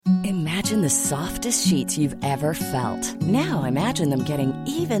Imagine the softest sheets you've ever felt. Now imagine them getting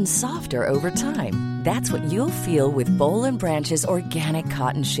even softer over time. That's what you'll feel with Boll and Branch's organic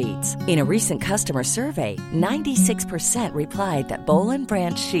cotton sheets. In a recent customer survey, 96% replied that Boll and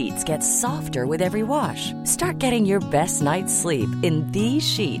Branch sheets get softer with every wash. Start getting your best night's sleep in these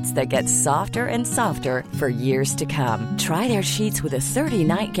sheets that get softer and softer for years to come. Try their sheets with a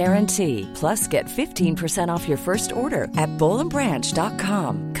 30-night guarantee. Plus, get 15% off your first order at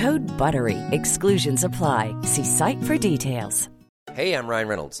bollandbranch.com. Code BUTTERY. Exclusions apply. See site for details. Hey, I'm Ryan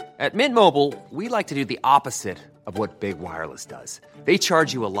Reynolds. At Mint Mobile, we like to do the opposite of what Big Wireless does. They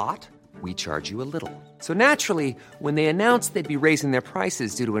charge you a lot, we charge you a little. So naturally, when they announced they'd be raising their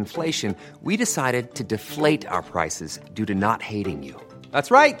prices due to inflation, we decided to deflate our prices due to not hating you.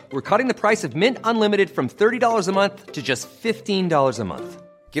 That's right. We're cutting the price of Mint Unlimited from $30 a month to just $15 a month.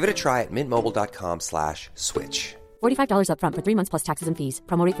 Give it a try at mintmobile.com/switch. $45 up front for 3 months plus taxes and fees.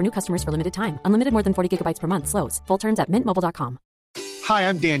 Promo rate for new customers for limited time. Unlimited more than 40 gigabytes per month. Slows full terms at mintmobile.com. Hi,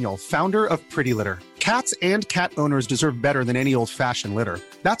 I'm Daniel, founder of Pretty Litter. Cats and cat owners deserve better than any old-fashioned litter.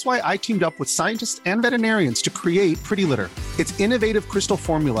 That's why I teamed up with scientists and veterinarians to create Pretty Litter. Its innovative crystal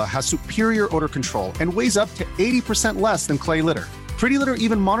formula has superior odor control and weighs up to 80% less than clay litter. Pretty Litter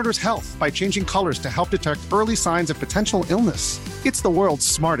even monitors health by changing colors to help detect early signs of potential illness. It's the world's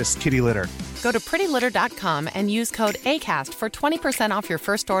smartest kitty litter. Go to prettylitter.com and use code ACAST for 20% off your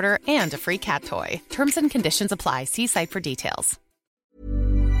first order and a free cat toy. Terms and conditions apply. See site for details.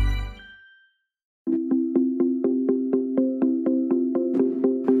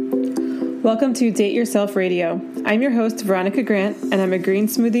 Welcome to Date Yourself Radio. I'm your host, Veronica Grant, and I'm a green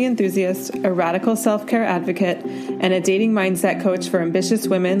smoothie enthusiast, a radical self-care advocate, and a dating mindset coach for ambitious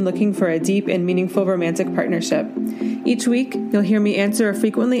women looking for a deep and meaningful romantic partnership. Each week, you'll hear me answer a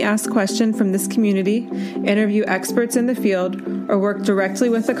frequently asked question from this community, interview experts in the field, or work directly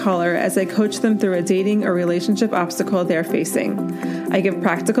with a caller as I coach them through a dating or relationship obstacle they're facing. I give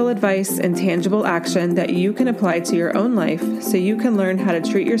practical advice and tangible action that you can apply to your own life so you can learn how to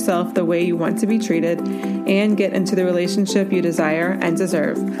treat yourself the way you want to be treated and get into the relationship you desire and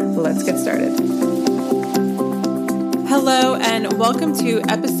deserve. Let's get started. Hello, and welcome to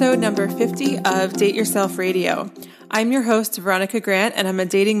episode number 50 of Date Yourself Radio. I'm your host, Veronica Grant, and I'm a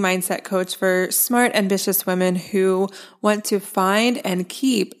dating mindset coach for smart, ambitious women who want to find and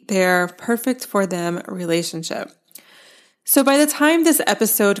keep their perfect for them relationship. So by the time this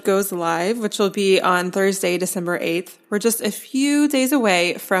episode goes live, which will be on Thursday, December 8th, we're just a few days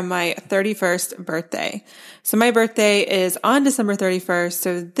away from my 31st birthday. So my birthday is on December 31st.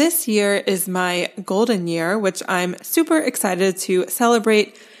 So this year is my golden year, which I'm super excited to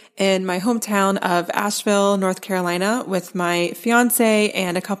celebrate in my hometown of Asheville, North Carolina, with my fiance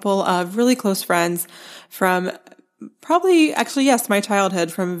and a couple of really close friends from my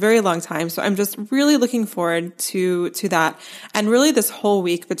childhood from a very long time. So I'm just really looking forward to that. And really this whole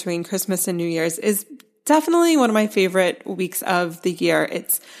week between Christmas and New Year's is definitely one of my favorite weeks of the year.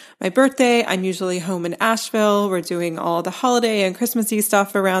 It's my birthday. I'm usually home in Asheville. We're doing all the holiday and Christmassy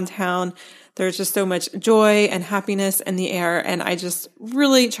stuff around town. There's just so much joy and happiness in the air. And I just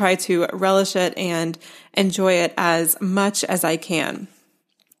really try to relish it and enjoy it as much as I can.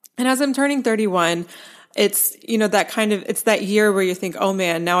 And as I'm turning 31, it's, it's that year where you think, oh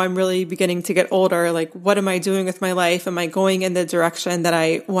man, now I'm really beginning to get older. Like, what am I doing with my life? Am I going in the direction that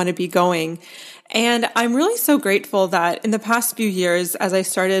I want to be going? And I'm really so grateful that in the past few years, as I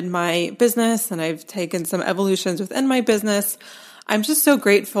started my business and I've taken some evolutions within my business, I'm just so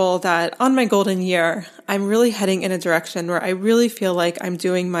grateful that on my golden year, I'm really heading in a direction where I really feel like I'm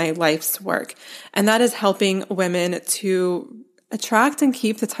doing my life's work. And that is helping women to attract and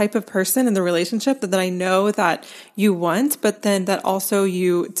keep the type of person in the relationship that I know that you want, but then that also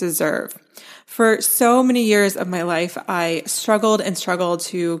you deserve. For so many years of my life, I struggled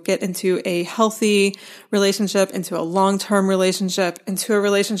to get into a healthy relationship, into a long-term relationship, into a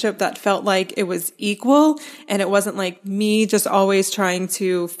relationship that felt like it was equal and it wasn't like me just always trying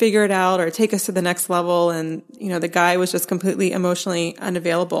to figure it out or take us to the next level. And, the guy was just completely emotionally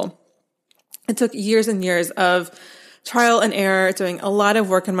unavailable. It took years and years of trial and error, doing a lot of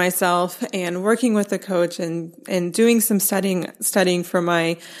work on myself and working with a coach and doing some studying for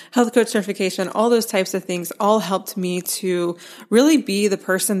my health coach certification. All those types of things all helped me to really be the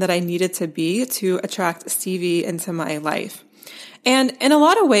person that I needed to be to attract Stevie into my life. And in a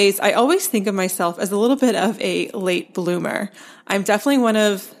lot of ways, I always think of myself as a little bit of a late bloomer. I'm definitely one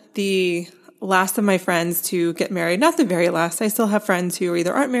of the last of my friends to get married. Not the very last. I still have friends who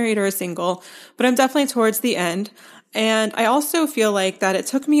either aren't married or are single, but I'm definitely towards the end. And I also feel like that it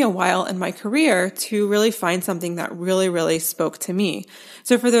took me a while in my career to really find something that really, really spoke to me.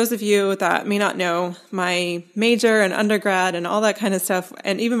 So for those of you that may not know, my major and undergrad and all that kind of stuff,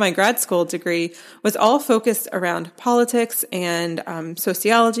 and even my grad school degree, was all focused around politics and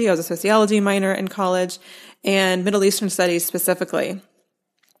sociology. I was a sociology minor in college, and Middle Eastern studies specifically.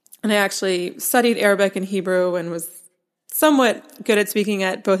 And I actually studied Arabic and Hebrew and was somewhat good at speaking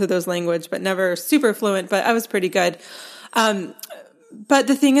at both of those languages, but never super fluent, but I was pretty good. But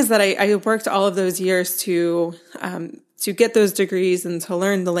the thing is that I worked all of those years to get those degrees and to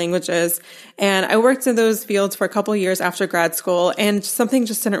learn the languages. And I worked in those fields for a couple of years after grad school, and something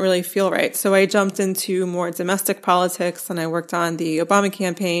just didn't really feel right. So I jumped into more domestic politics, and I worked on the Obama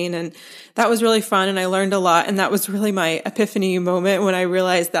campaign, and that was really fun, and I learned a lot. And that was really my epiphany moment when I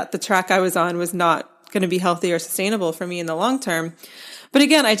realized that the track I was on was not going to be healthy or sustainable for me in the long term. But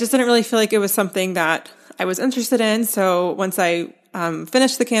again, I just didn't really feel like it was something that I was interested in. So once I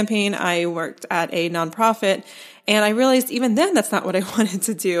finished the campaign, I worked at a nonprofit, and I realized even then that's not what I wanted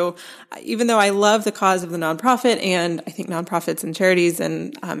to do. Even though I love the cause of the nonprofit, and I think nonprofits and charities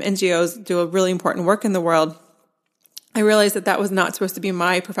and NGOs do a really important work in the world, I realized that that was not supposed to be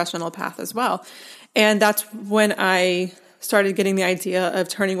my professional path as well. And that's when I started getting the idea of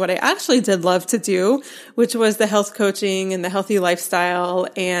turning what I actually did love to do, which was the health coaching and the healthy lifestyle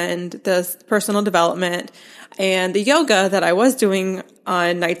and the personal development and the yoga that I was doing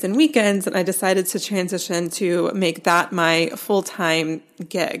on nights and weekends. And I decided to transition to make that my full-time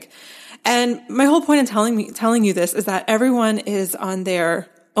gig. And my whole point in telling you this is that everyone is on their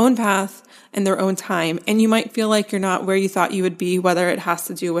own path in their own time. And you might feel like you're not where you thought you would be, whether it has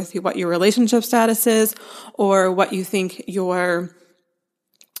to do with what your relationship status is or what you think your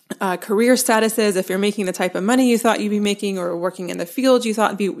career status is, if you're making the type of money you thought you'd be making or working in the field you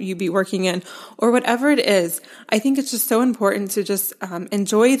thought you'd be working in, or whatever it is. I think it's just so important to just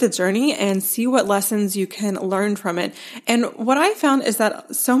enjoy the journey and see what lessons you can learn from it. And what I found is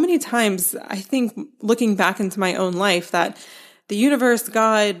that so many times, I think looking back into my own life, that the universe,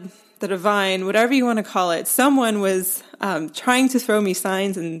 God, the divine, whatever you want to call it, someone was trying to throw me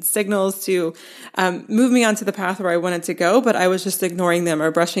signs and signals to move me onto the path where I wanted to go, but I was just ignoring them or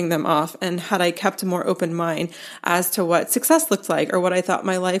brushing them off. And had I kept a more open mind as to what success looked like or what I thought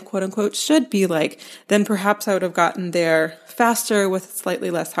my life, quote unquote, should be like, then perhaps I would have gotten there faster with slightly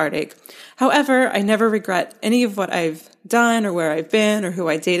less heartache. However, I never regret any of what I've done or where I've been or who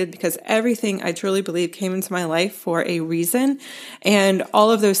I dated, because everything I truly believe came into my life for a reason. And all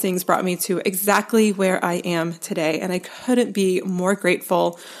of those things brought me to exactly where I am today. And I couldn't be more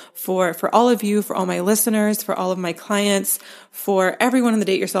grateful for all of you, for all my listeners, for all of my clients, for everyone in the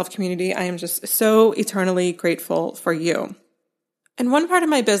Date Yourself community. I am just so eternally grateful for you. And one part of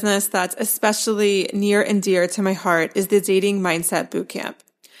my business that's especially near and dear to my heart is the Dating Mindset Bootcamp.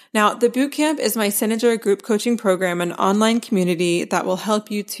 Now, the Bootcamp is my signature group coaching program, an online community that will help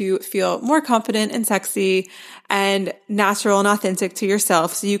you to feel more confident and sexy and natural and authentic to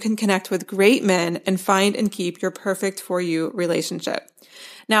yourself so you can connect with great men and find and keep your perfect for you relationship.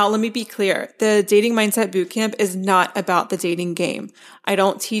 Now, let me be clear. The Dating Mindset Bootcamp is not about the dating game. I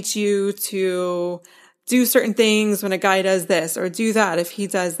don't teach you to do certain things when a guy does this or do that if he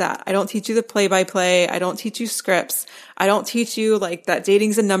does that. I don't teach you the play-by-play. I don't teach you scripts. I don't teach you like that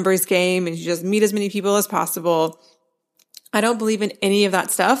dating's a numbers game and you just meet as many people as possible. I don't believe in any of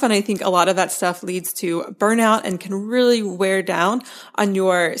that stuff. And I think a lot of that stuff leads to burnout and can really wear down on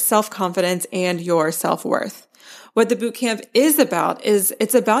your self-confidence and your self-worth. What the bootcamp is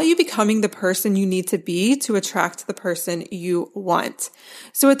it's about you becoming the person you need to be to attract the person you want.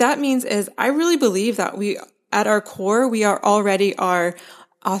 So what that means is I really believe that at our core, we are already our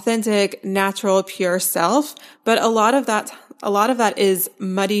authentic, natural, pure self. But a lot of that is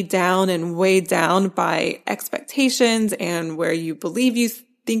muddied down and weighed down by expectations and where you believe you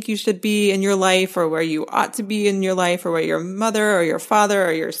think you should be in your life or where you ought to be in your life or where your mother or your father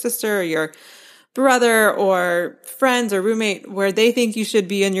or your sister or your brother or friends or roommate, where they think you should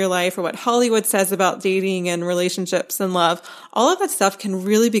be in your life, or what Hollywood says about dating and relationships and love. All of that stuff can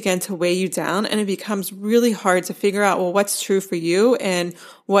really begin to weigh you down, and it becomes really hard to figure out, well, what's true for you and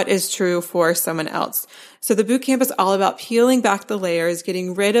what is true for someone else. So the bootcamp is all about peeling back the layers,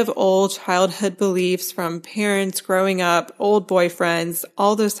 getting rid of old childhood beliefs from parents growing up, old boyfriends,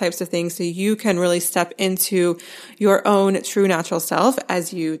 all those types of things, so you can really step into your own true natural self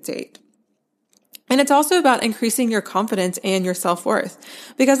as you date. And it's also about increasing your confidence and your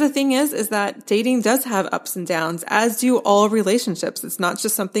self-worth. Because the thing is that dating does have ups and downs, as do all relationships. It's not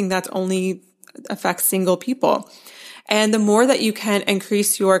just something that only affects single people. And the more that you can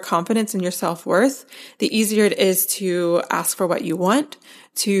increase your confidence in your self-worth, the easier it is to ask for what you want,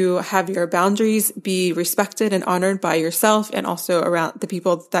 to have your boundaries be respected and honored by yourself and also around the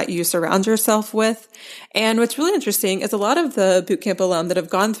people that you surround yourself with. And what's really interesting is a lot of the bootcamp alum that have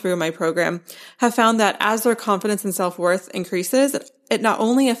gone through my program have found that as their confidence and self-worth increases, it not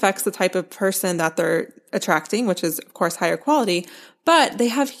only affects the type of person that they're attracting, which is of course higher quality, but they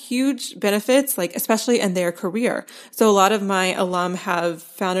have huge benefits, like especially in their career. So a lot of my alum have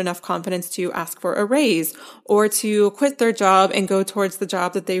found enough confidence to ask for a raise or to quit their job and go towards the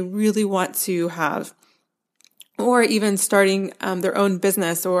job that they really want to have, or even starting their own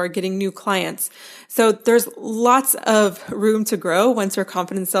business or getting new clients. So there's lots of room to grow once your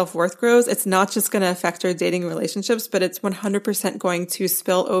confidence self-worth grows. It's not just going to affect your dating relationships, but it's 100% going to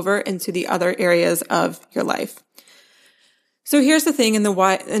spill over into the other areas of your life. So here's the thing and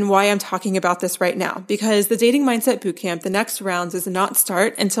why I'm talking about this right now, because the Dating Mindset Bootcamp, the next round does not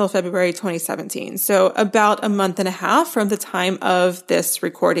start until February 2017. So about a month and a half from the time of this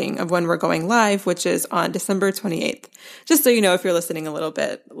recording of when we're going live, which is on December 28th, just so you know if you're listening a little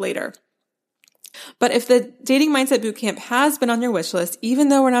bit later. But if the Dating Mindset Bootcamp has been on your wish list, even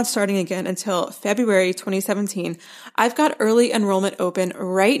though we're not starting again until February 2017, I've got early enrollment open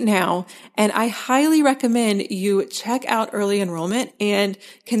right now, and I highly recommend you check out early enrollment and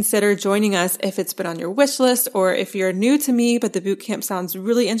consider joining us if it's been on your wish list or if you're new to me, but the bootcamp sounds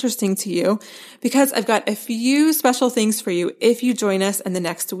really interesting to you, because I've got a few special things for you if you join us in the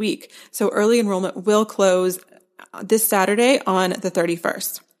next week. So early enrollment will close this Saturday on the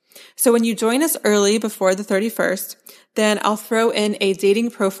 31st. So when you join us early before the 31st, then I'll throw in a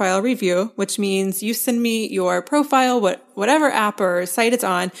dating profile review, which means you send me your profile, whatever app or site it's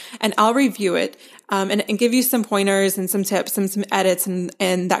on, and I'll review it and give you some pointers and some tips and some edits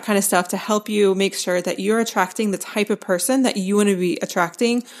and that kind of stuff to help you make sure that you're attracting the type of person that you want to be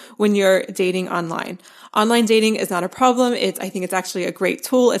attracting when you're dating online. Online dating is not a problem. I think it's actually a great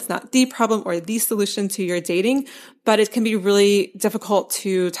tool. It's not the problem or the solution to your dating, but it can be really difficult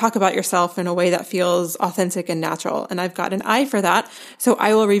to talk about yourself in a way that feels authentic and natural. And I've got an eye for that. So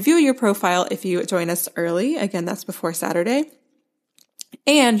I will review your profile if you join us early. Again, that's before Saturday.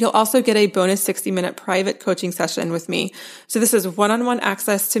 And you'll also get a bonus 60-minute private coaching session with me. So this is one-on-one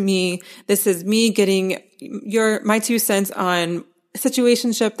access to me. This is me getting my 2 cents on a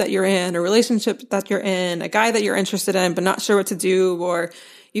situationship that you're in, a relationship that you're in, a guy that you're interested in but not sure what to do, or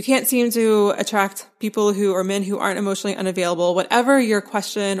you can't seem to attract people or men who aren't emotionally unavailable. Whatever your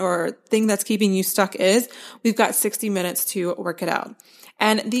question or thing that's keeping you stuck is, we've got 60 minutes to work it out.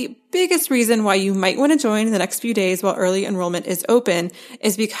 And the biggest reason why you might want to join in the next few days while early enrollment is open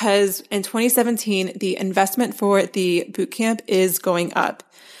is because in 2017, the investment for the bootcamp is going up.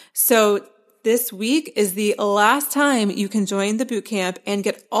 So this week is the last time you can join the bootcamp and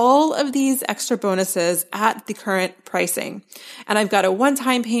get all of these extra bonuses at the current pricing. And I've got a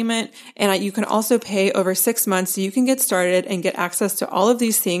one-time payment, and you can also pay over 6 months so you can get started and get access to all of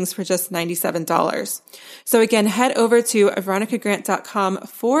these things for just $97. So again, head over to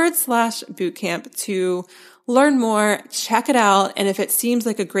veronicagrant.com/bootcamp to learn more, check it out, and if it seems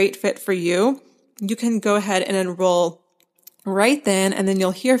like a great fit for you, you can go ahead and enroll right then, and then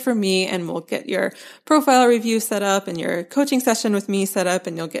you'll hear from me and we'll get your profile review set up and your coaching session with me set up,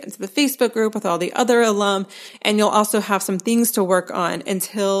 and you'll get into the Facebook group with all the other alum, and you'll also have some things to work on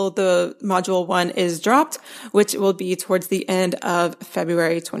until the module 1 is dropped, which will be towards the end of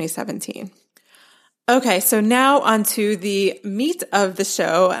February 2017. Okay, so now on to the meat of the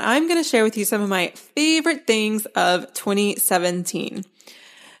show. I'm going to share with you some of my favorite things of 2017.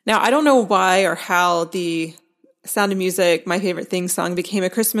 Now, I don't know why or how the Sound of Music, My Favorite Things song became a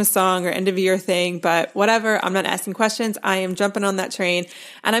Christmas song or end of year thing, but whatever. I'm not asking questions. I am jumping on that train,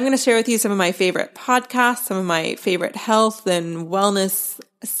 and I'm going to share with you some of my favorite podcasts, some of my favorite health and wellness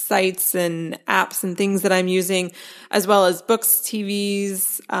sites and apps and things that I'm using, as well as books,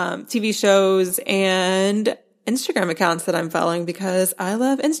 TV shows, and Instagram accounts that I'm following because I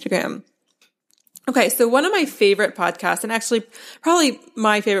love Instagram. Okay, so one of my favorite podcasts, and actually probably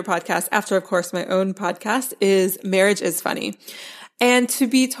my favorite podcast after, of course, my own podcast, is Marriage is Funny. And to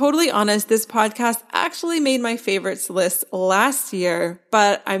be totally honest, this podcast actually made my favorites list last year,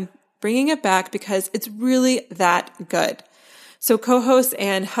 but I'm bringing it back because it's really that good. So co-hosts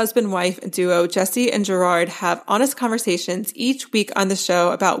and husband-wife duo Jesse and Gerard have honest conversations each week on the show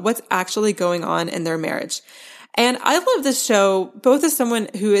about what's actually going on in their marriage. And I love this show, both as someone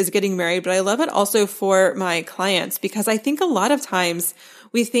who is getting married, but I love it also for my clients, because I think a lot of times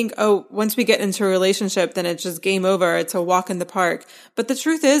we think, oh, once we get into a relationship, then it's just game over. It's a walk in the park. But the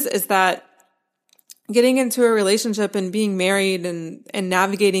truth is that getting into a relationship and being married and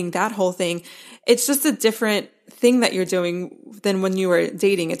navigating that whole thing, it's just a different thing that you're doing than when you were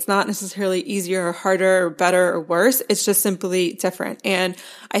dating. It's not necessarily easier or harder or better or worse. It's just simply different. And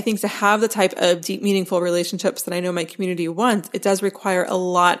I think to have the type of deep, meaningful relationships that I know my community wants, it does require a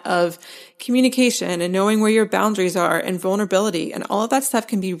lot of communication and knowing where your boundaries are and vulnerability. And all of that stuff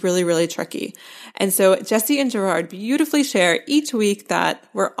can be really, really tricky. And so Jesse and Gerard beautifully share each week that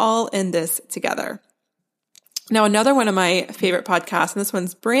we're all in this together. Now, another one of my favorite podcasts, and this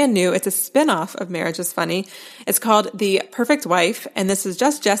one's brand new. It's a spinoff of Marriage is Funny. It's called The Perfect Wife, and this is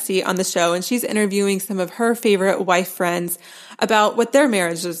just Jessie on the show, and she's interviewing some of her favorite wife friends about what their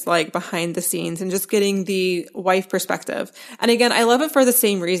marriage is like behind the scenes and just getting the wife perspective. And again, I love it for the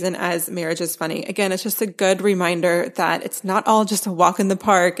same reason as Marriage is Funny. Again, it's just a good reminder that it's not all just a walk in the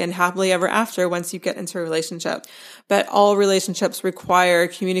park and happily ever after once you get into a relationship, but all relationships require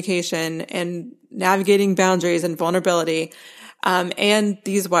communication and navigating boundaries and vulnerability. And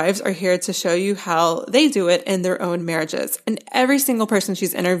these wives are here to show you how they do it in their own marriages. And every single person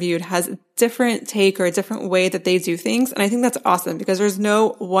she's interviewed has a different take or a different way that they do things. And I think that's awesome because there's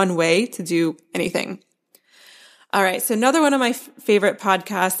no one way to do anything. All right. So another one of my favorite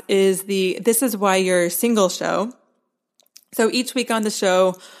podcasts is the This Is Why You're Single show. So each week on the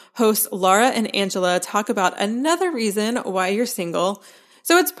show, hosts Laura and Angela talk about another reason why you're single.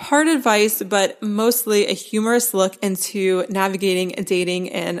 So it's part advice, but mostly a humorous look into navigating dating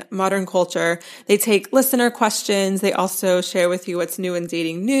in modern culture. They take listener questions. They also share with you what's new in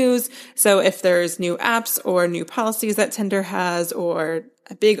dating news. So if there's new apps or new policies that Tinder has or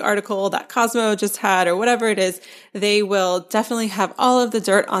a big article that Cosmo just had or whatever it is, they will definitely have all of the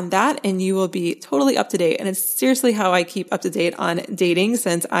dirt on that and you will be totally up to date. And it's seriously how I keep up to date on dating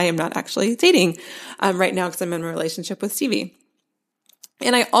since I am not actually dating right now because I'm in a relationship with Stevie.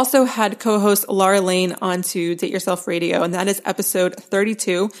 And I also had co-host Laura Lane onto Date Yourself Radio, and that is episode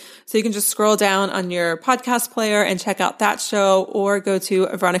 32. So you can just scroll down on your podcast player and check out that show or go to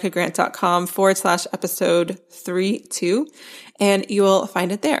veronicagrant.com/episode 32, and you will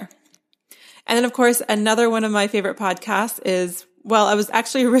find it there. And then, of course, another one of my favorite podcasts is, well, I was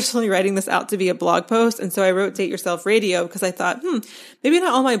actually originally writing this out to be a blog post. And so I wrote Date Yourself Radio because I thought, maybe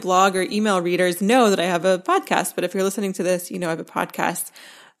not all my blog or email readers know that I have a podcast. But if you're listening to this, you know I have a podcast.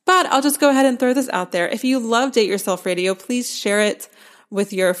 But I'll just go ahead and throw this out there. If you love Date Yourself Radio, please share it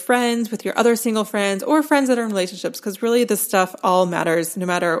with your friends, with your other single friends, or friends that are in relationships, because really this stuff all matters no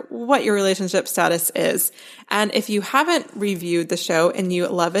matter what your relationship status is. And if you haven't reviewed the show and you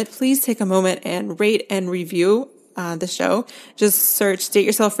love it, please take a moment and rate and review the show. Just search Date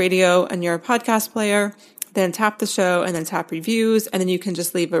Yourself Radio on your podcast player, then tap the show and then tap reviews. And then you can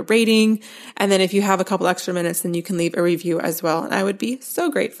just leave a rating. And then if you have a couple extra minutes, then you can leave a review as well. And I would be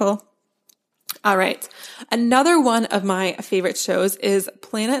so grateful. All right. Another one of my favorite shows is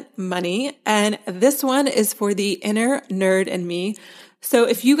Planet Money. And this one is for the inner nerd in me. So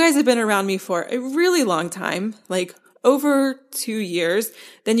if you guys have been around me for a really long time, like over 2 years,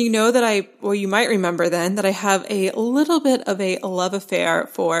 then you know that you might remember then that I have a little bit of a love affair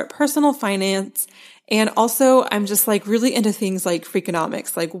for personal finance. And also I'm just like really into things like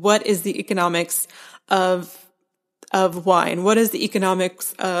Freakonomics. Like what is the economics of wine? What is the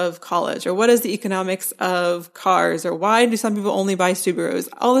economics of college? Or what is the economics of cars? Or why do some people only buy Subarus?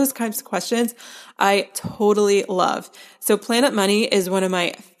 All those kinds of questions I totally love. So Planet Money is one of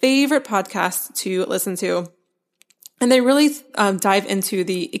my favorite podcasts to listen to. And they really dive into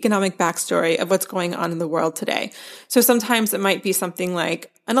the economic backstory of what's going on in the world today. So sometimes it might be something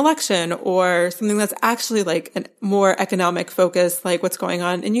like an election or something that's actually like a more economic focus, like what's going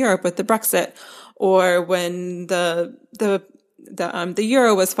on in Europe with the Brexit, or when the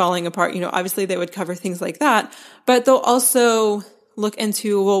euro was falling apart. You know, obviously they would cover things like that, but they'll also look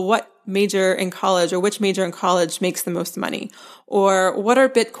into, well, what major in college or which major in college makes the most money, or what are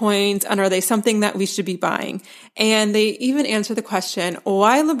Bitcoins and are they something that we should be buying? And they even answer the question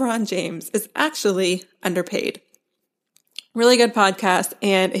why LeBron James is actually underpaid. Really good podcast.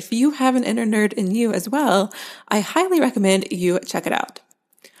 And if you have an inner nerd in you as well, I highly recommend you check it out.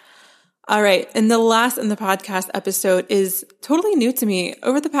 All right. And the last in the podcast episode is totally new to me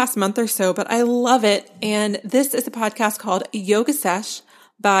over the past month or so, but I love it. And this is a podcast called Yoga Sesh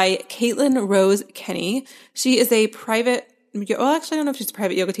by Caitlin Rose Kenny. She is a private, well, actually, I don't know if she's a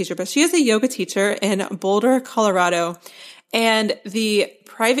private yoga teacher, but she is a yoga teacher in Boulder, Colorado. And the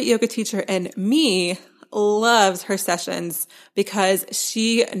private yoga teacher in me loves her sessions because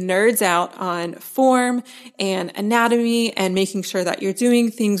she nerds out on form and anatomy and making sure that you're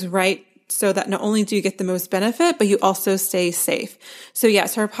doing things right so that not only do you get the most benefit, but you also stay safe. So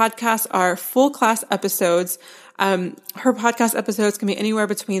yes, her podcasts are full class episodes. Her podcast episodes can be anywhere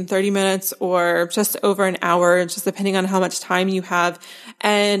between 30 minutes or just over an hour, just depending on how much time you have.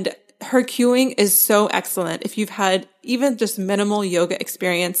 And her cueing is so excellent. If you've had even just minimal yoga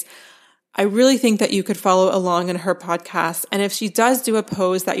experience, I really think that you could follow along in her podcast. And if she does do a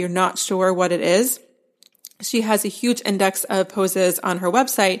pose that you're not sure what it is, she has a huge index of poses on her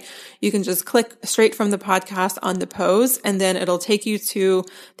website. You can just click straight from the podcast on the pose, and then it'll take you to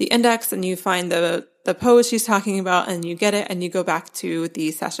the index and you find the pose she's talking about and you get it and you go back to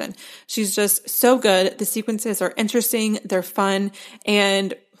the session. She's just so good. The sequences are interesting. They're fun.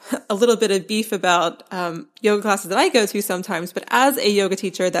 And a little bit of beef about yoga classes that I go to sometimes, but as a yoga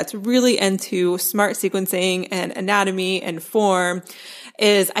teacher that's really into smart sequencing and anatomy and form,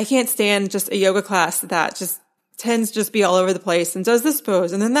 is I can't stand just a yoga class that just tends to just be all over the place and does this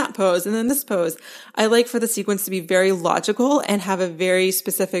pose and then that pose and then this pose. I like for the sequence to be very logical and have a very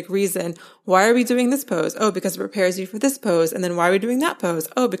specific reason. Why are we doing this pose? Oh, because it prepares you for this pose. And then why are we doing that pose?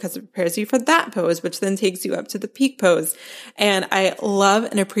 Oh, because it prepares you for that pose, which then takes you up to the peak pose. And I love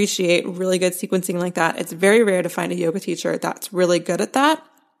and appreciate really good sequencing like that. It's very rare to find a yoga teacher that's really good at that.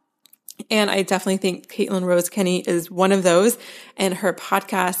 And I definitely think Caitlin Rose Kenny is one of those, and her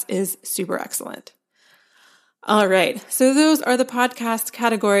podcast is super excellent. All right. So those are the podcast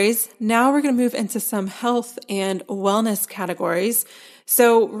categories. Now we're going to move into some health and wellness categories.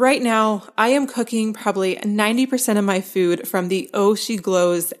 So right now I am cooking probably 90% of my food from the Oh She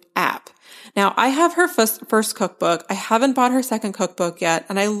Glows app. Now I have her first cookbook. I haven't bought her second cookbook yet.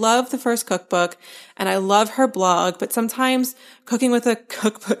 And I love the first cookbook and I love her blog, but sometimes cooking with a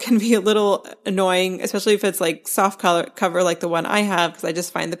cookbook can be a little annoying, especially if it's like soft cover like the one I have, because I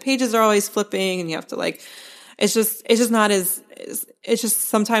just find the pages are always flipping and you have to like, it's just not as, it's just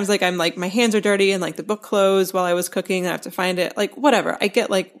sometimes like I'm like, my hands are dirty and like the book closed while I was cooking and I have to find it, like whatever. I get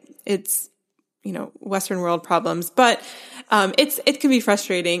like, it's, Western world problems, but, it can be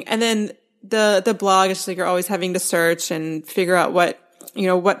frustrating. And then the blog is just like, you're always having to search and figure out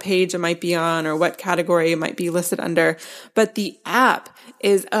what page it might be on or what category it might be listed under. But the app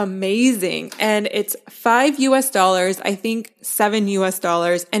is amazing and it's $5, I think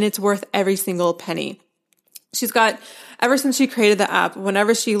 $7, and it's worth every single penny. She's got, ever since she created the app,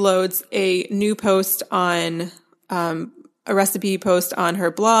 whenever she loads a new post on, a recipe post on her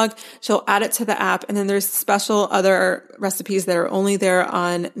blog, she'll add it to the app. And then there's special other recipes that are only there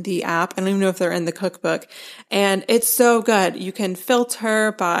on the app. I don't even know if they're in the cookbook. And it's so good. You can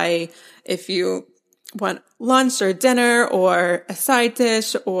filter by if you want lunch or dinner or a side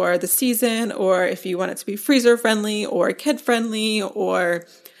dish or the season, or if you want it to be freezer friendly or kid friendly or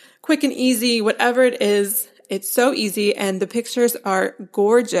quick and easy, whatever it is. It's so easy and the pictures are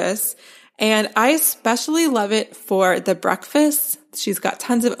gorgeous. And I especially love it for the breakfast. She's got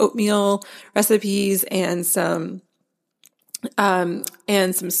tons of oatmeal recipes and some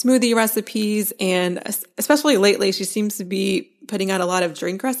smoothie recipes. And especially lately, she seems to be putting out a lot of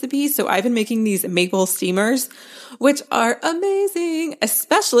drink recipes. So I've been making these maple steamers, which are amazing,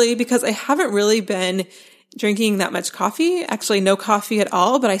 especially because I haven't really been drinking that much coffee, actually no coffee at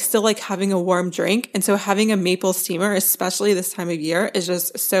all, but I still like having a warm drink. And so having a maple steamer, especially this time of year, is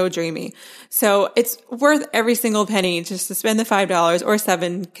just so dreamy. So it's worth every single penny just to spend the $5 or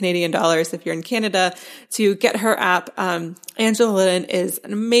 $7 Canadian if you're in Canada to get her app. Angela Liddon is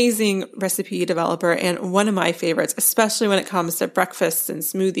an amazing recipe developer and one of my favorites, especially when it comes to breakfasts and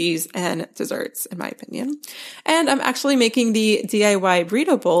smoothies and desserts, in my opinion. And I'm actually making the DIY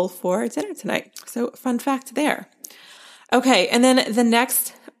burrito bowl for dinner tonight. So fun fact there. Okay. And then the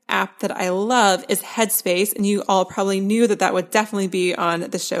next app that I love is Headspace. And you all probably knew that that would definitely be on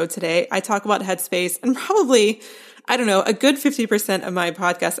the show today. I talk about Headspace and probably, I don't know, a good 50% of my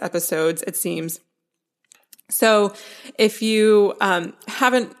podcast episodes, it seems. So if you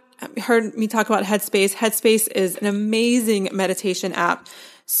haven't heard me talk about Headspace, Headspace is an amazing meditation app.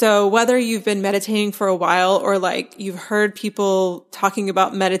 So whether you've been meditating for a while or like you've heard people talking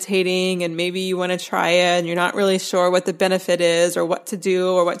about meditating and maybe you want to try it and you're not really sure what the benefit is or what to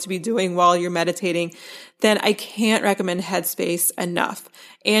do or what to be doing while you're meditating, then I can't recommend Headspace enough.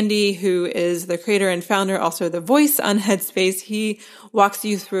 Andy, who is the creator and founder, also the voice on Headspace, he walks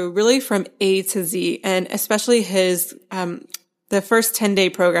you through really from A to Z, and especially his, the first 10-day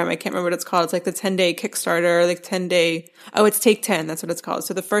program. I can't remember what it's called. It's like the 10-day Kickstarter, like 10-day. Oh, it's Take 10. That's what it's called.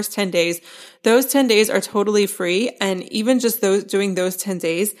 So the first 10 days, those 10 days are totally free. And even just doing those 10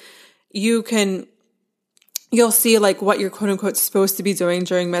 days, you'll see like what you're quote unquote supposed to be doing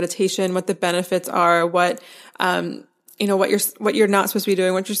during meditation, what the benefits are, what, what you're not supposed to be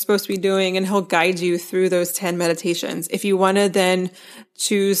doing, what you're supposed to be doing, and he'll guide you through those 10 meditations. If you want to then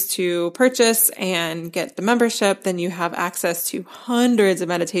choose to purchase and get the membership, then you have access to hundreds of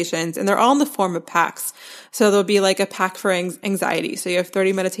meditations, and they're all in the form of packs. So there'll be like a pack for anxiety. So you have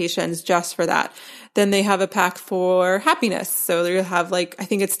 30 meditations just for that. Then they have a pack for happiness. So you'll have I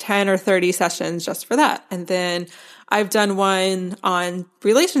think it's 10 or 30 sessions just for that. And then I've done one on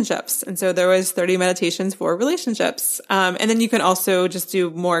relationships. And so there was 30 meditations for relationships. And then you can also just do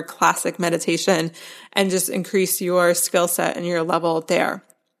more classic meditation and just increase your skill set and your level there.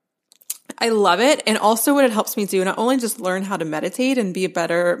 I love it. And also what it helps me do, not only just learn how to meditate and be a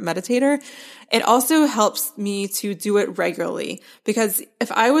better meditator, it also helps me to do it regularly. Because if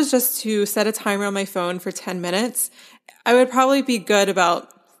I was just to set a timer on my phone for 10 minutes, I would probably be good about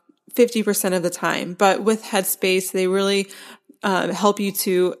 50% of the time. But with Headspace, they really help you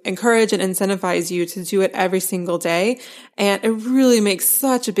to encourage and incentivize you to do it every single day. And it really makes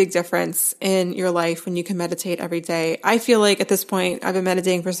such a big difference in your life when you can meditate every day. I feel like at this point, I've been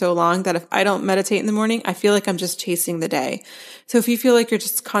meditating for so long that if I don't meditate in the morning, I feel like I'm just chasing the day. So if you feel like you're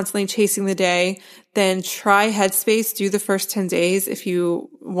just constantly chasing the day, then try Headspace, do the first 10 days. If you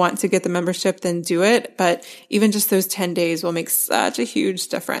want to get the membership, then do it. But even just those 10 days will make such a huge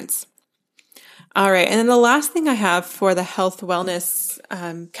difference. All right. And then the last thing I have for the health wellness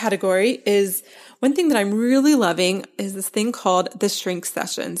category is one thing that I'm really loving is this thing called the Shrink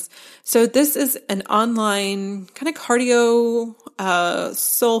Sessions. So this is an online kind of cardio,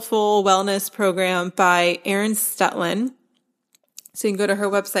 soulful wellness program by Erin Stetlin. So you can go to her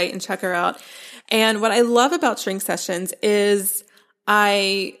website and check her out. And what I love about Shrink Sessions is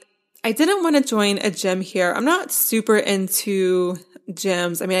I didn't want to join a gym here. I'm not super into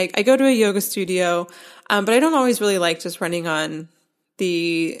gyms. I mean, I go to a yoga studio, but I don't always really like just running on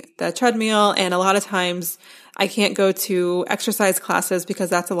the treadmill. And a lot of times I can't go to exercise classes because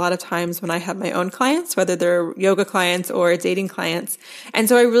that's a lot of times when I have my own clients, whether they're yoga clients or dating clients. And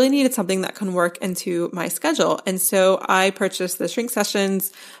so I really needed something that can work into my schedule. And so I purchased the Shrink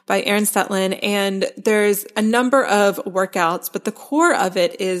Sessions by Erin Stetlin, and there's a number of workouts, but the core of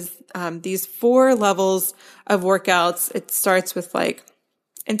it is these 4 levels of workouts. It starts with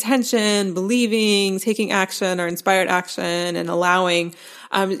intention, believing, taking action or inspired action, and allowing.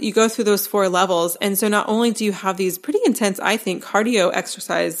 You go through those 4 levels. And so not only do you have these pretty intense, I think, cardio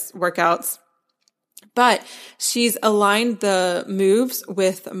exercise workouts, but she's aligned the moves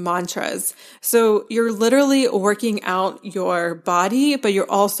with mantras. So you're literally working out your body, but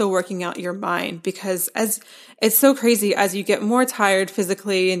you're also working out your mind, because as it's so crazy, as you get more tired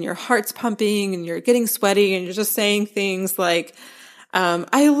physically and your heart's pumping and you're getting sweaty and you're just saying things like,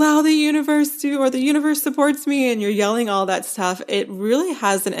 I allow the universe to, or the universe supports me, and you're yelling all that stuff, it really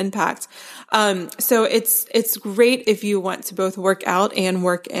has an impact. So it's great if you want to both work out and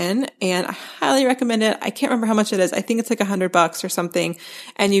work in, and I highly recommend it. I can't remember how much it is. I think it's like $100 or something.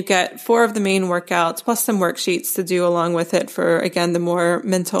 And you get 4 of the main workouts plus some worksheets to do along with it for, again, the more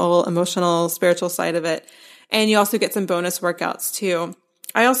mental, emotional, spiritual side of it. And you also get some bonus workouts too.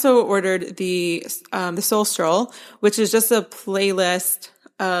 I also ordered the Soul Stroll, which is just a playlist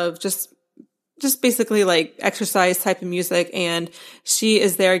of just basically exercise type of music. And she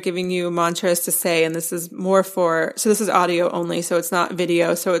is there giving you mantras to say, and this is this is audio only. So it's not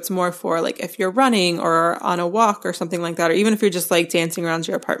video. So it's more for if you're running or on a walk or something like that, or even if you're just dancing around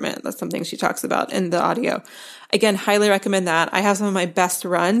your apartment. That's something she talks about in the audio. Again, highly recommend that. I have some of my best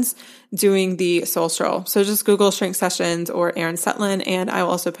runs doing the Soul Stroll. So just Google Shrink Sessions or Erin Stetlin, and I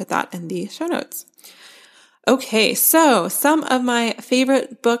will also put that in the show notes. Okay, so some of my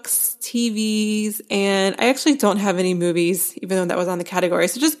favorite books, TVs, and I actually don't have any movies, even though that was on the category.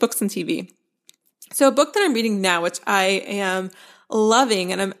 So just books and TV. So a book that I'm reading now, which I am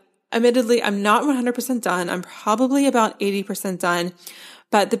loving, and I'm not 100% done. I'm probably about 80% done.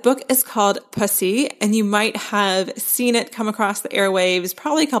 But the book is called Pussy, and you might have seen it come across the airwaves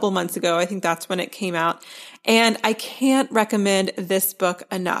probably a couple months ago. I think that's when it came out. And I can't recommend this book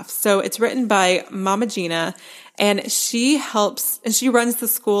enough. So it's written by Mama Gina, and she runs the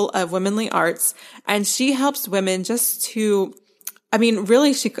School of Womanly Arts, and she helps women just to,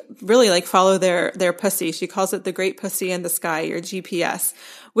 she really follow their pussy. She calls it the great pussy in the sky, your GPS,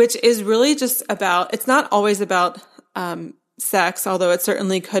 which is really just about, it's not always about, sex, although it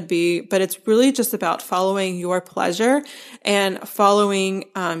certainly could be, but it's really just about following your pleasure and following,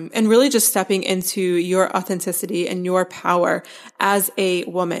 and really just stepping into your authenticity and your power as a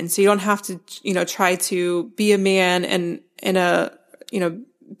woman. So you don't have to, try to be a man and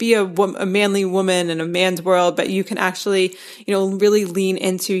be a manly woman in a man's world, but you can actually, really lean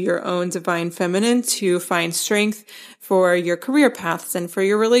into your own divine feminine to find strength for your career paths and for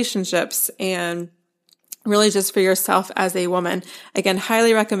your relationships and really just for yourself as a woman. Again,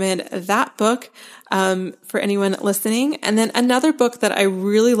 highly recommend that book for anyone listening. And then another book that I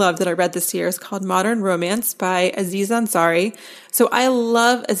really love that I read this year is called Modern Romance by Aziz Ansari. So I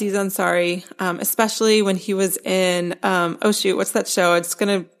love Aziz Ansari, especially when he was in, what's that show? It's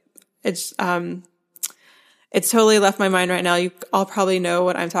totally left my mind right now. You all probably know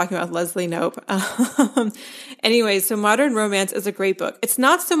what I'm talking about, Leslie Knope. Anyway, so Modern Romance is a great book. It's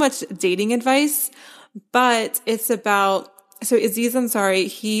not so much dating advice, but it's about, so Aziz Ansari,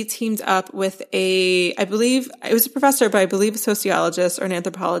 he teamed up with I believe it was a professor, but I believe a sociologist or an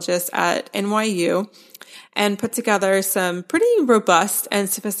anthropologist at NYU, and put together some pretty robust and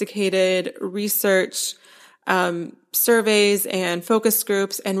sophisticated research surveys and focus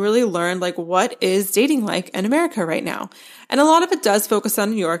groups, and really learned what is dating like in America right now. And a lot of it does focus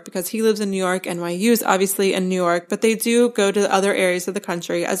on New York because he lives in New York. NYU is obviously in New York, but they do go to other areas of the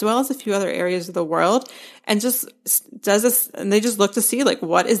country as well as a few other areas of the world, and just does this, and they just look to see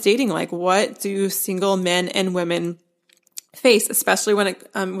what is dating like? What do single men and women face, especially when it,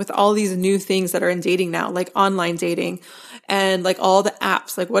 with all these new things that are in dating now, like online dating and all the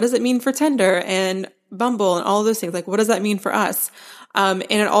apps, what does it mean for Tinder and Bumble and all those things? What does that mean for us? And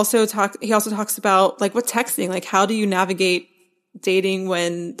he also talks about what texting, how do you navigate dating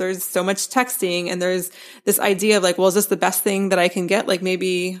when there's so much texting and there's this idea of is this the best thing that I can get?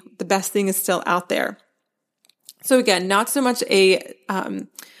 Maybe the best thing is still out there. So again, not so much an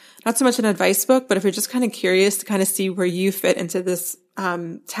advice book, but if you're just kind of curious to kind of see where you fit into this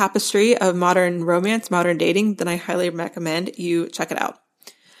tapestry of modern romance, modern dating, then I highly recommend you check it out.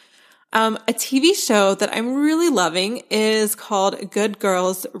 A TV show that I'm really loving is called Good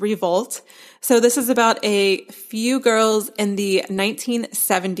Girls Revolt. So this is about a few girls in the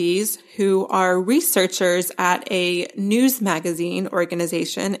 1970s who are researchers at a news magazine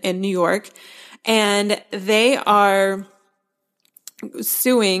organization in New York, and they are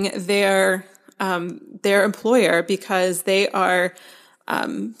suing their employer because they are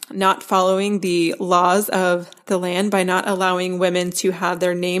not following the laws of the land by not allowing women to have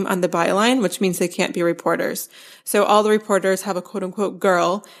their name on the byline, which means they can't be reporters. So all the reporters have a quote unquote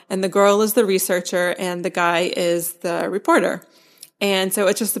girl, and the girl is the researcher and the guy is the reporter. And so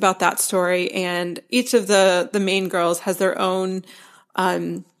it's just about that story. And each of the main girls has their own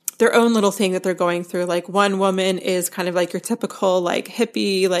little thing that they're going through. One woman is kind of your typical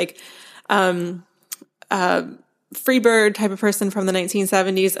hippie, Freebird type of person from the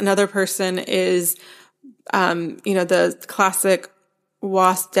 1970s. Another person is, the classic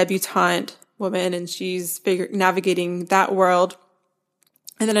WASP debutante woman, and she's navigating that world.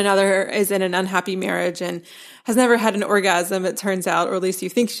 And then another is in an unhappy marriage and has never had an orgasm, it turns out, or at least you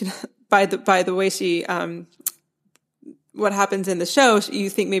think she, by the way she, what happens in the show, you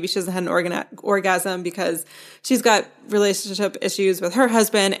think maybe she doesn't have an orgasm because she's got relationship issues with her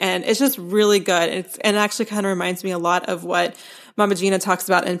husband, and it's just really good. And it actually kind of reminds me a lot of what Mama Gina talks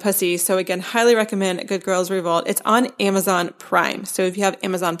about in Pussy. So again, highly recommend Good Girls Revolt. It's on Amazon Prime. So if you have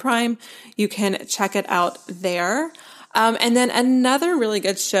Amazon Prime, you can check it out there. And then another really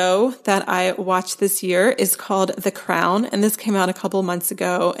good show that I watched this year is called The Crown. And this came out a couple months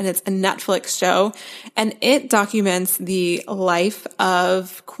ago, and it's a Netflix show, and it documents the life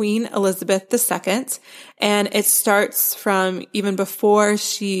of Queen Elizabeth II. And it starts from even before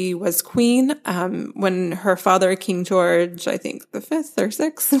she was queen, when her father, King George, I think the 5th or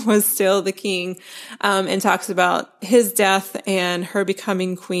 6th, was still the king, and talks about his death and her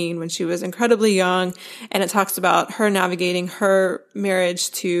becoming queen when she was incredibly young. And it talks about her navigating her marriage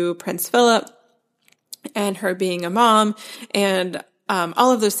to Prince Philip and her being a mom and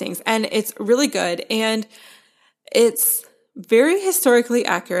all of those things. And it's really good. And it's very historically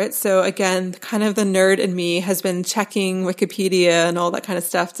accurate. So again, kind of the nerd in me has been checking Wikipedia and all that kind of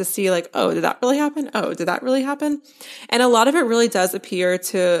stuff to see oh, did that really happen? Oh, did that really happen? And a lot of it really does appear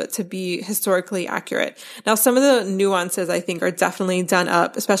to be historically accurate. Now, some of the nuances I think are definitely done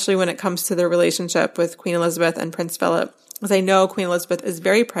up, especially when it comes to their relationship with Queen Elizabeth and Prince Philip. As I know, Queen Elizabeth is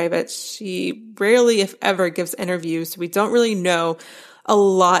very private. She rarely, if ever, gives interviews. So we don't really know a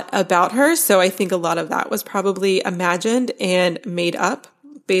lot about her. So I think a lot of that was probably imagined and made up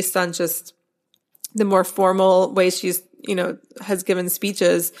based on just the more formal way she's, has given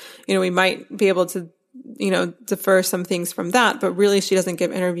speeches. We might be able to, defer some things from that, but really she doesn't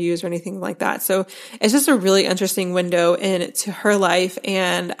give interviews or anything like that. So it's just a really interesting window into her life.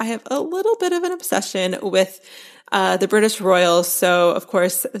 And I have a little bit of an obsession with the British royals. So of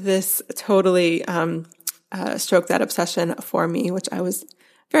course, this totally stroked that obsession for me, which I was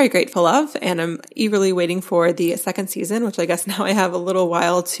very grateful of. And I'm eagerly waiting for the second season, which I guess now I have a little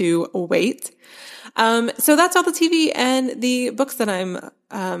while to wait. So that's all the TV and the books that I'm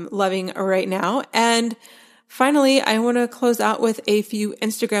loving right now. And finally, I want to close out with a few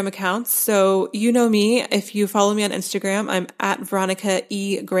Instagram accounts. So you know me, if you follow me on Instagram, I'm at Veronica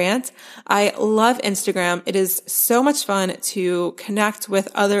E. Grant. I love Instagram. It is so much fun to connect with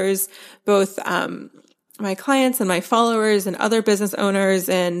others, both my clients and my followers and other business owners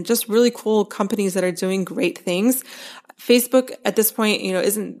and just really cool companies that are doing great things. Facebook at this point,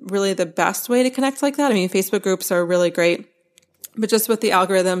 isn't really the best way to connect like that. I mean, Facebook groups are really great, but just with the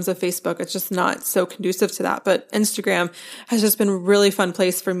algorithms of Facebook, it's just not so conducive to that. But Instagram has just been a really fun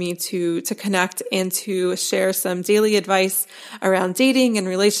place for me to connect and to share some daily advice around dating and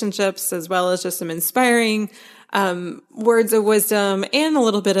relationships, as well as just some inspiring words of wisdom and a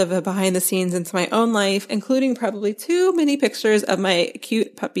little bit of a behind the scenes into my own life, including probably too many pictures of my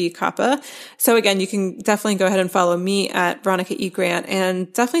cute puppy Kappa. So again, you can definitely go ahead and follow me at Veronica E. Grant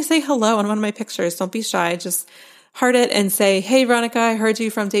and definitely say hello on one of my pictures. Don't be shy. Just heart it and say, hey, Veronica, I heard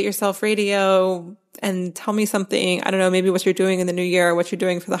you from Date Yourself Radio, and tell me something. I don't know, maybe what you're doing in the new year, or what you're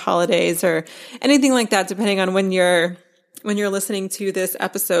doing for the holidays, or anything like that, depending on when you're listening to this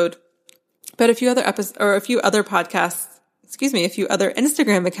episode. But a few other Instagram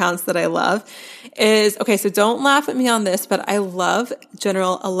accounts that I love is, okay, so don't laugh at me on this, but I love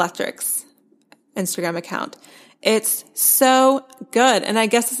General Electric's Instagram account. It's so good. And I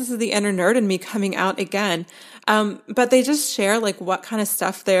guess this is the inner nerd in me coming out again. But they just share like what kind of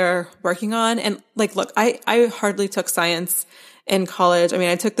stuff they're working on. And like, look, I hardly took science in college. I mean,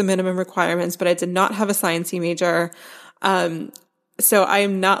 I took the minimum requirements, but I did not have a sciencey major. So I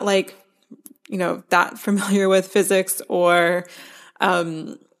am not like, that familiar with physics or,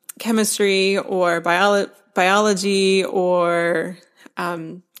 chemistry or biology or,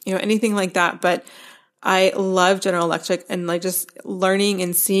 anything like that. But I love General Electric and like just learning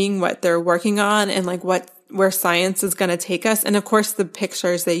and seeing what they're working on and like where science is going to take us. And of course, the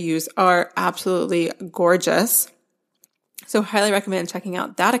pictures they use are absolutely gorgeous. So highly recommend checking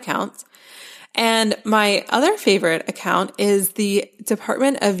out that account. And my other favorite account is the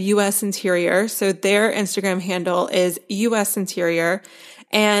Department of U.S. Interior. So their Instagram handle is U.S. Interior.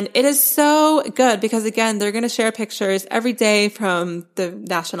 And it is so good because, again, they're going to share pictures every day from the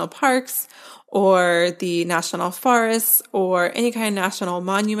national parks or the national forests or any kind of national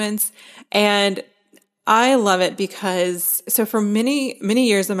monuments. And I love it because, so for many, many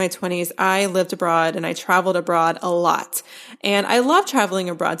years in my 20s, I lived abroad and I traveled abroad a lot. And I love traveling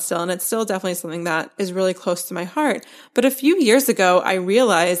abroad still, and it's still definitely something that is really close to my heart. But a few years ago, I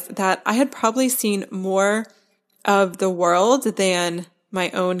realized that I had probably seen more of the world than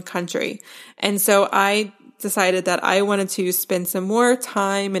my own country. And so I decided that I wanted to spend some more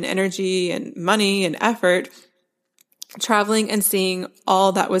time and energy and money and effort traveling and seeing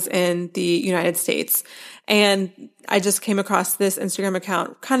all that was in the United States. And I just came across this Instagram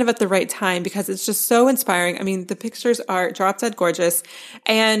account kind of at the right time because it's just so inspiring. I mean, the pictures are drop dead gorgeous,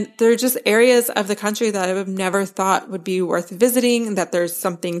 and they're just areas of the country that I would have never thought would be worth visiting, that there's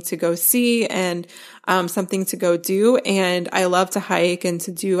something to go see and something to go do. And I love to hike and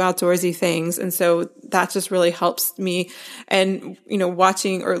to do outdoorsy things. And so that just really helps me. And,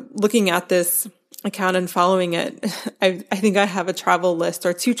 watching or looking at this account and following it, I think I have a travel list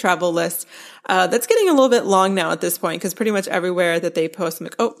or two travel lists that's getting a little bit long now at this point, because pretty much everywhere that they post, I'm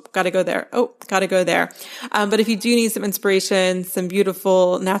like, oh, gotta go there. Oh, gotta go there. But if you do need some inspiration, some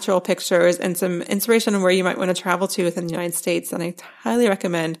beautiful natural pictures, and some inspiration on where you might want to travel to within the United States, then I highly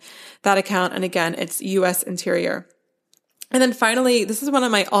recommend that account. And again, it's U.S. Interior. And then finally, this is one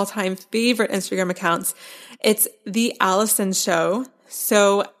of my all-time favorite Instagram accounts. It's The Allison Show.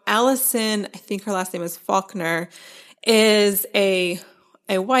 So Allison, I think her last name is Faulkner, is a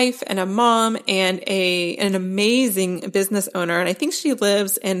wife and a mom and an amazing business owner. And I think she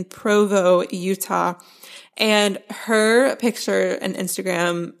lives in Provo, Utah. And her picture and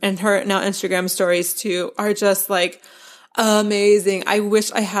Instagram and her now Instagram stories too are just like amazing. I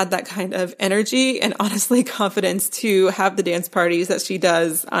wish I had that kind of energy and honestly confidence to have the dance parties that she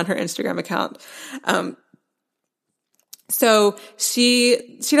does on her Instagram account. So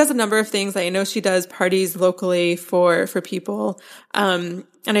she does a number of things. I know she does parties locally for people. And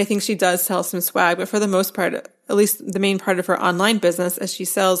I think she does sell some swag, but for the most part, at least the main part of her online business is she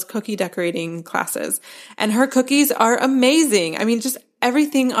sells cookie decorating classes, and her cookies are amazing. I mean, just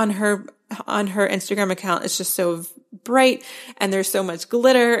everything on her Instagram account is just so bright, and there's so much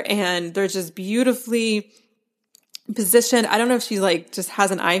glitter, and they're just beautifully positioned. I don't know if she like just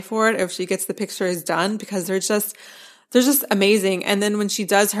has an eye for it or if she gets the pictures done, because they're just amazing. And then when she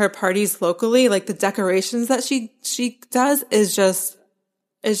does her parties locally, like the decorations that she does is just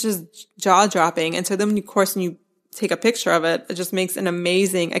jaw dropping. And so then when you take a picture of it, it just makes an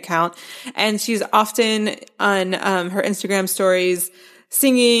amazing account. And she's often on her Instagram stories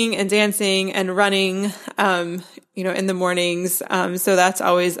singing and dancing and running, in the mornings. So that's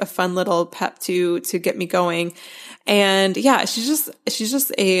always a fun little pep to get me going. And yeah, she's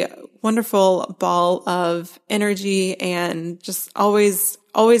just a wonderful ball of energy and just always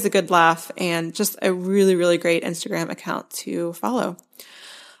a good laugh, and just a really, really great Instagram account to follow.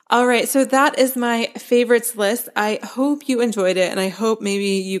 All right. So that is my favorites list. I hope you enjoyed it, and I hope maybe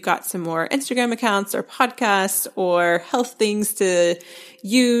you got some more Instagram accounts or podcasts or health things to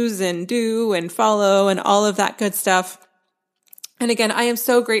use and do and follow and all of that good stuff. And again, I am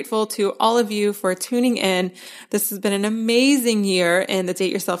so grateful to all of you for tuning in. This has been an amazing year in the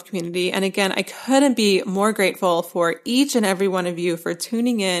Date Yourself community. And again, I couldn't be more grateful for each and every one of you for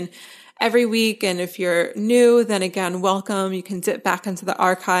tuning in every week. And if you're new, then again, welcome. You can dip back into the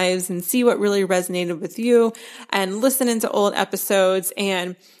archives and see what really resonated with you and listen into old episodes.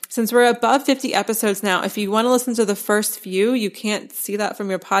 And since we're above 50 episodes now, if you want to listen to the first few, you can't see that from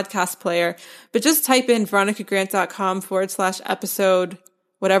your podcast player, but just type in veronicagrant.com/episode,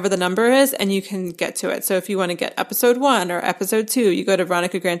 whatever the number is, and you can get to it. So if you want to get episode 1 or episode 2, you go to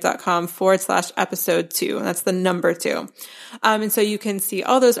veronicagrant.com/episode 2. And that's the number 2. And so you can see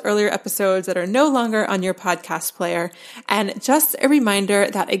all those earlier episodes that are no longer on your podcast player. And just a reminder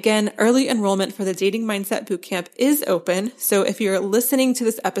that, again, early enrollment for the Dating Mindset Bootcamp is open. So if you're listening to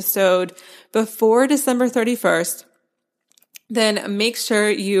this episode before December 31st, then make sure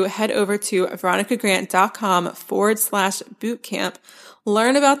you head over to veronicagrant.com/bootcamp,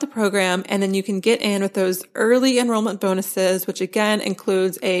 learn about the program, and then you can get in with those early enrollment bonuses, which again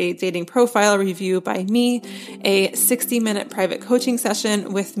includes a dating profile review by me, a 60-minute private coaching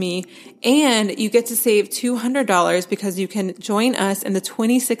session with me, and you get to save $200 because you can join us in the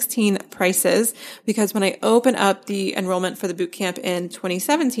 2016 prices, because when I open up the enrollment for the bootcamp in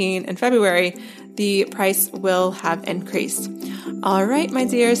 2017 in February, the price will have increased. All right, my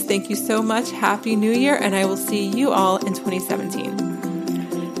dears, thank you so much. Happy New Year, and I will see you all in 2017.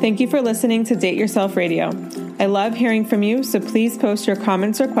 Thank you for listening to Date Yourself Radio. I love hearing from you, so please post your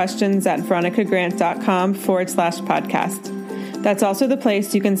comments or questions at veronicagrant.com/podcast. That's also the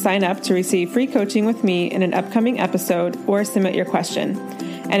place you can sign up to receive free coaching with me in an upcoming episode or submit your question.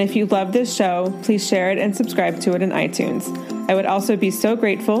 And if you love this show, please share it and subscribe to it in iTunes. I would also be so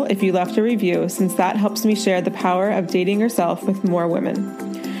grateful if you left a review, since that helps me share the power of dating yourself with more women.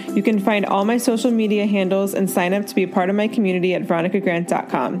 You can find all my social media handles and sign up to be a part of my community at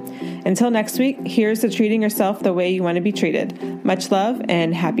veronicagrant.com. Until next week, here's to treating yourself the way you want to be treated. Much love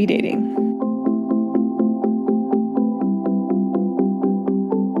and happy dating.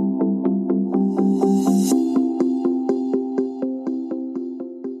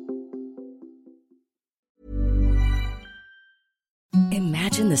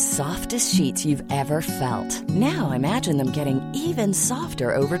 Imagine the softest sheets you've ever felt. Now imagine them getting even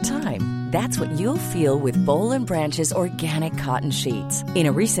softer over time. That's what you'll feel with Boll & Branch's organic cotton sheets. In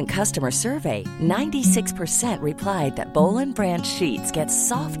a recent customer survey, 96% replied that Boll & Branch sheets get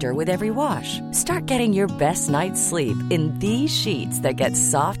softer with every wash. Start getting your best night's sleep in these sheets that get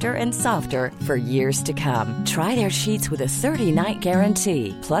softer and softer for years to come. Try their sheets with a 30-night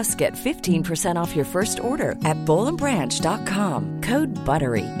guarantee. Plus, get 15% off your first order at bollandbranch.com. Code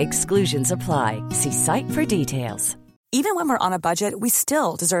BUTTERY. Exclusions apply. See site for details. Even when we're on a budget, we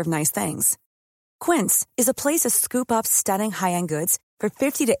still deserve nice things. Quince is a place to scoop up stunning high-end goods for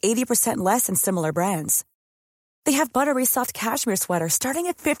 50 to 80% less than similar brands. They have buttery soft cashmere sweaters starting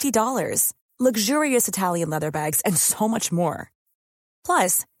at $50, luxurious Italian leather bags, and so much more.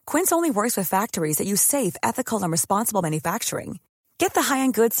 Plus, Quince only works with factories that use safe, ethical, and responsible manufacturing. Get the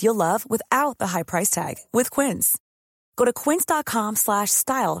high-end goods you'll love without the high price tag with Quince. Go to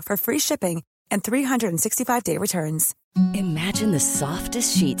quince.com/style for free shipping and 365-day returns. Imagine the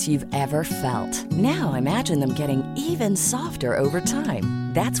softest sheets you've ever felt. Now imagine them getting even softer over time.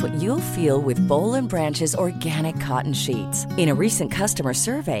 That's what you'll feel with Boll & Branch's organic cotton sheets. In a recent customer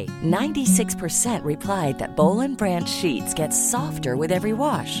survey, 96% replied that Boll & Branch sheets get softer with every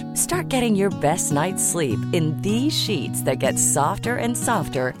wash. Start getting your best night's sleep in these sheets that get softer and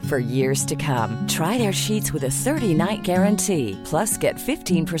softer for years to come. Try their sheets with a 30-night guarantee. Plus, get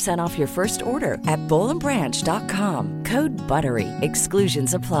 15% off your first order at bollandbranch.com. Code BUTTERY.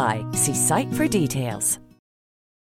 Exclusions apply. See site for details.